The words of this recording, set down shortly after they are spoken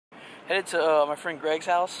Headed to my friend Greg's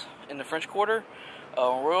house in the French Quarter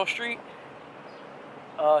on Royal Street.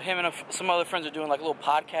 Him and some other friends are doing like a little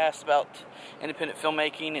podcast about independent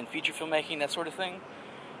filmmaking and feature filmmaking, that sort of thing.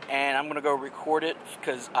 And I'm going to go record it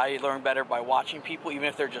because I learn better by watching people, even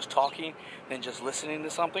if they're just talking, than just listening to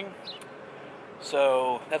something.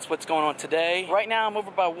 So that's what's going on today. Right now I'm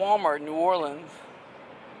over by Walmart in New Orleans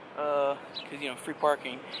because, you know, free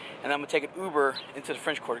parking. And I'm going to take an Uber into the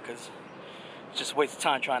French Quarter because it's just a waste of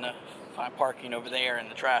time trying to find parking over there in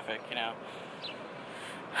the traffic, you know.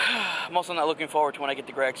 I'm also not looking forward to when I get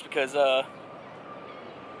to Greg's because I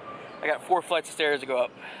got 4 flights of stairs to go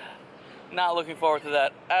up. Not looking forward to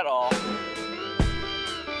that at all.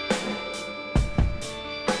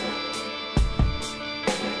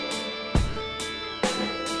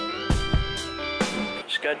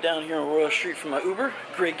 Just got down here on Royal Street from my Uber.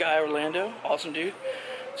 Great guy, Orlando. Awesome dude.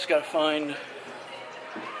 Just gotta find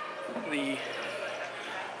the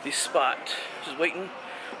spot. Just waiting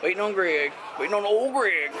on Greg. Waiting on old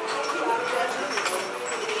Greg.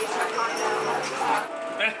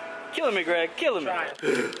 Killing me, Greg. Killing me.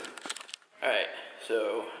 Alright,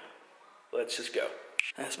 so let's just go.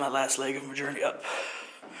 That's my last leg of my journey up.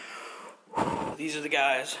 These are the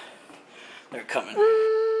guys that are coming.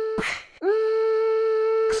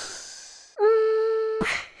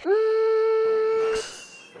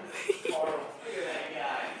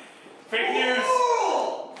 Fake news!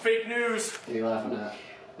 Fake news! What are you laughing at?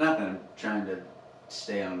 Nothing. I'm trying to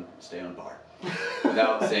stay on bar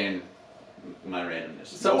without saying my randomness.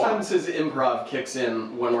 Sometimes his improv kicks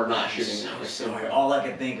in when we're not shooting. So sorry. All I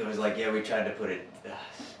could think of was like, yeah, we tried to put it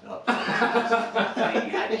up. We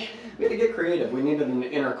had to get creative. We needed an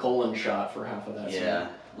inner colon shot for half of that. Yeah.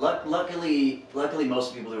 Luckily,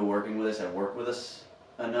 most people who are working with us have worked with us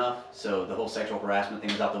enough, so the whole sexual harassment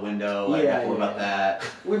thing was out the window. I didn't worry about that.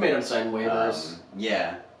 We made him sign waivers.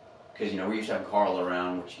 Yeah. Because, you know, we're used to having Carl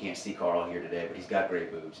around, which you can't see Carl here today, but he's got great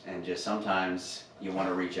boobs. And just sometimes you want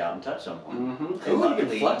to reach out and touch someone. Mm-hmm. Ooh, you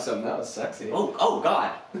can flex them. That was sexy. Oh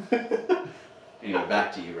God. Anyway,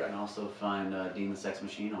 back to you, right? And also find Dean the Sex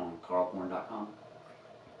Machine on carlporn.com.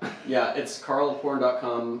 Yeah, it's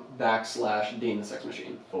carlporn.com/Dean the Sex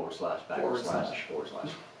Machine. / //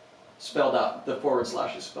 Spelled out. The /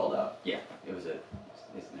 is spelled out. Yeah, it was never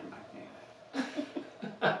mind.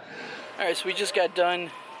 All right, so we just got done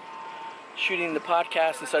shooting the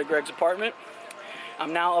podcast inside Greg's apartment.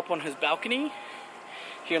 I'm now up on his balcony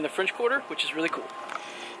here in the French Quarter, which is really cool.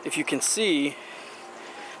 If you can see,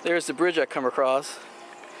 there's the bridge I come across,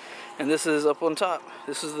 and this is up on top.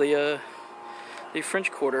 This is the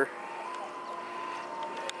French Quarter.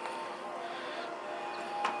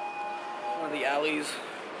 One of the alleys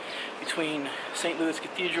between St. Louis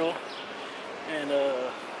Cathedral and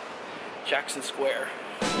Jackson Square.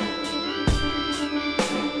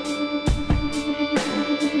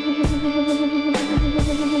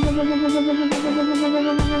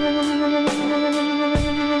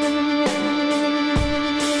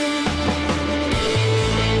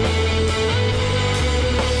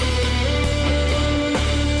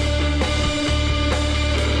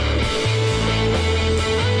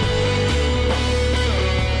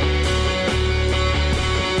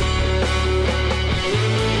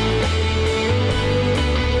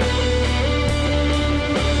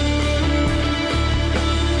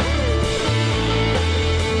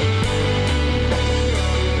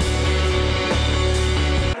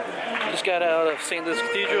 Got out of St. Louis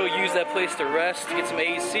Cathedral, used that place to rest, to get some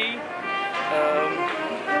AC.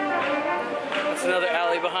 That's another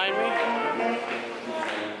alley behind me.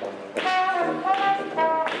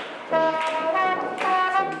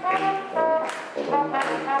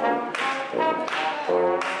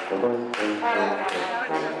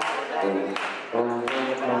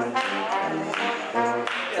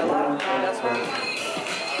 Yeah, a lot of fun, that's what.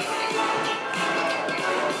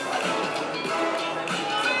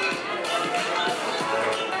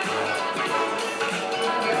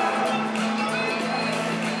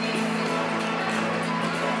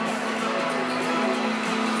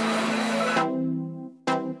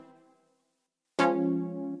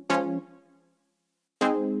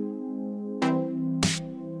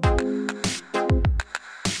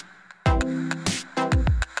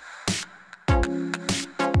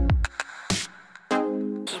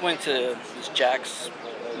 Went to this Jack's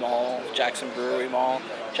Mall, Jackson Brewery Mall,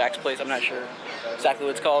 Jack's Place, I'm not sure exactly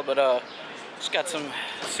what it's called, but just got some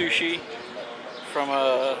sushi from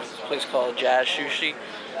a place called Jazz Sushi.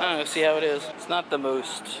 I don't know, see how it is. It's not the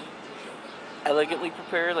most elegantly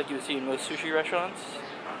prepared like you would see in most sushi restaurants,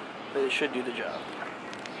 but it should do the job.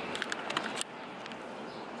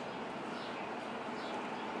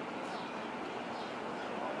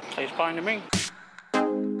 Tastes fine to me.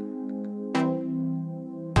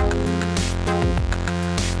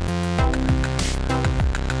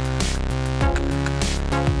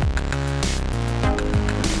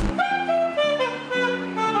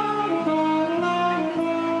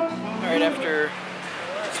 Alright, after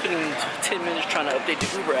spending 10 minutes trying to update the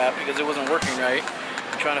Uber app because it wasn't working right,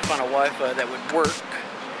 I'm trying to find a Wi-Fi that would work.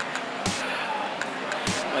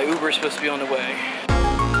 My Uber is supposed to be on the way.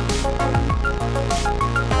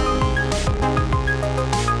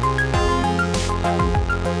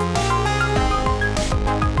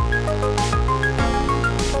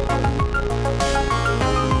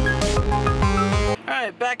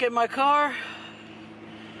 Alright, back at my car.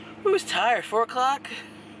 Who's tired? 4 o'clock?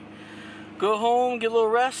 Go home, get a little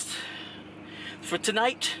rest. For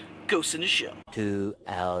tonight, Ghost in the Shell. 2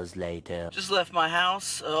 hours later. Just left my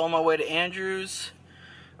house, on my way to Andrew's.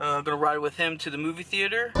 Gonna ride with him to the movie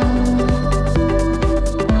theater.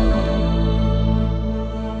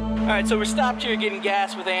 Alright, so we're stopped here getting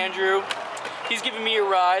gas with Andrew. He's giving me a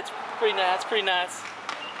ride. It's pretty nice, pretty nice.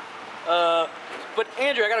 But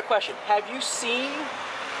Andrew, I got a question. Have you seen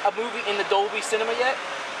a movie in the Dolby Cinema yet?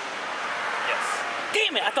 Yes.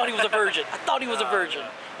 Damn it, I thought he was a virgin. I thought he was a virgin.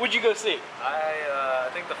 What'd you go see? I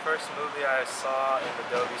think the first movie I saw in the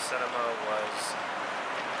Dolby Cinema was,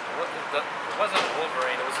 it wasn't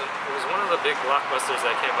Wolverine, it was one of the big blockbusters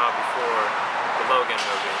that came out before the Logan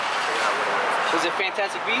movie. I forgot what it was. Was it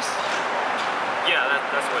Fantastic Beasts? Yeah,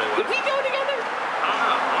 that's what it was. Did we go together? I don't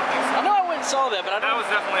know, I don't think so. I know I went and saw that, but I don't. That was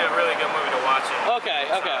definitely a really good movie to watch it. Okay.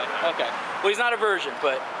 Well, he's not a virgin,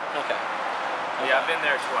 but okay. Yeah, I've been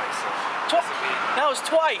there twice. So That was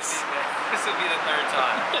twice. This will be the third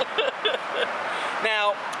time.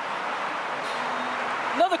 Now,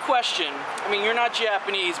 another question. I mean, you're not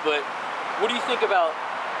Japanese, but what do you think about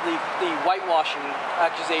the whitewashing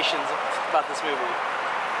accusations about this movie?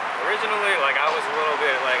 Originally, I was a little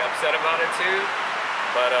bit upset about it too,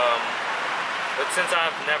 but since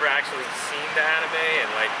I've never actually seen the anime and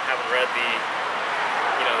haven't read the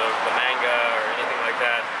manga or anything like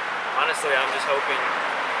that, honestly, I'm just hoping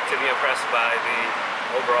to be impressed by the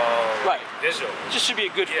overall visual. It just should be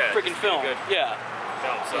a good freaking film. Film.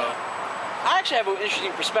 So I actually have an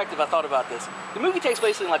interesting perspective. I thought about this. The movie takes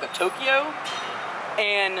place in a Tokyo,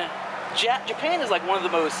 and Japan is one of the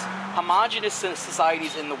most homogenous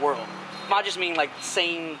societies in the world. Homogenous meaning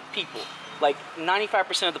same people.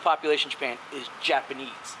 95% of the population in Japan is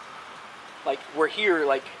Japanese. We're here,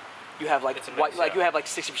 you have white, you have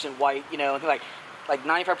 60% white, you know,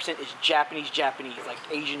 95% is Japanese,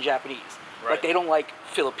 Asian Japanese. Right. They don't like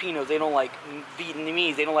Filipinos, they don't like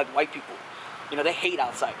Vietnamese, they don't like white people. You know, they hate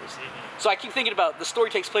outsiders. Mm-hmm. So I keep thinking about the story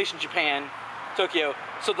takes place in Japan, Tokyo,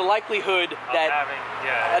 so the likelihood that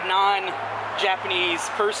a non-Japanese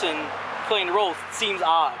person playing the role seems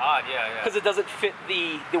odd. Because it doesn't fit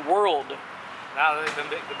the world. Now, the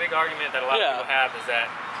big argument that a lot of people have is that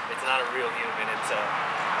it's not a real human, it's a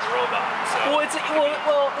robot. So well,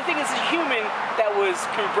 the thing is, it's a human that was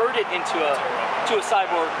converted into a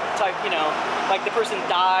cyborg type, you know, the person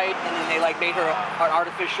died and then they made her an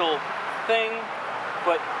artificial thing.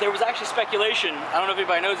 But there was actually speculation, I don't know if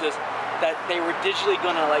anybody knows this, that they were digitally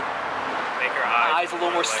gonna make her eyes a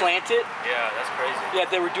little more slanted. Yeah, that's crazy. Yeah,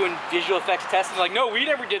 they were doing visual effects tests and no, we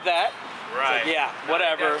never did that. Right.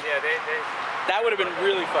 Whatever. That would have been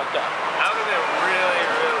really fucked up. That would have been really,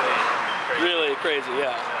 really crazy. Really crazy,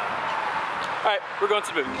 yeah. Alright, we're going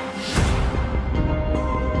to the movie.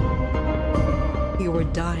 You were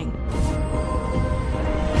dying.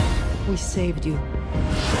 We saved you.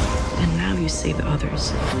 And now you save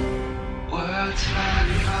others. Words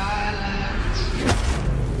like violence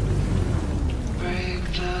break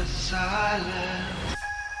the silence.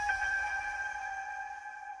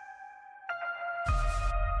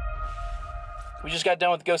 We just got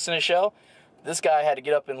done with Ghost in the Shell. This guy had to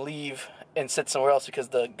get up and leave and sit somewhere else because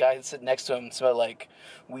the guy sitting next to him smelled like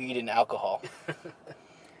weed and alcohol.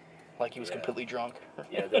 He was completely drunk.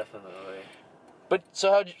 Yeah, definitely. But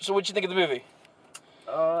so what'd you think of the movie?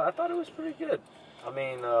 I thought it was pretty good. I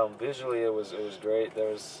mean, visually it was great.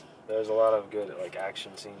 There's a lot of good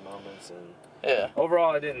action scene moments, and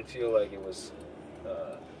overall I didn't feel like it was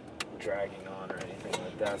dragging on or anything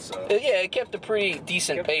like that. So it kept a pretty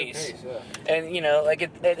decent pace. And you know,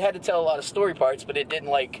 it had to tell a lot of story parts, but it didn't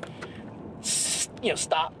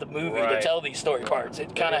stop the movie to tell these story parts.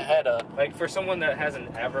 It kind of had a for someone that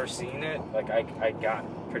hasn't ever seen it, I got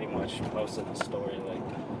pretty much most of the story,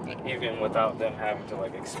 even without them having to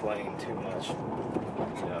explain too much.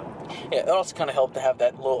 Yeah, it also kind of helped to have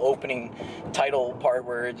that little opening title part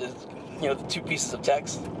where it just, the two pieces of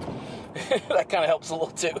text. That kind of helps a little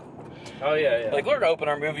too. Oh yeah, yeah. Like we're gonna open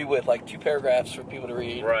our movie with like 2 paragraphs for people to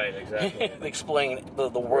read. Right, exactly. Explain the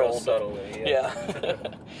world. Real subtly. Yeah.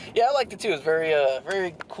 Yeah, I liked it too. It's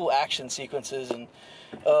very cool action sequences, and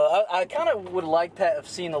I kind of would like to have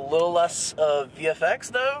seen a little less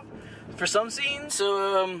VFX though for some scenes.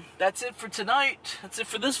 So that's it for tonight. That's it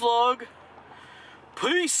for this vlog.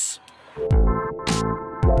 Peace.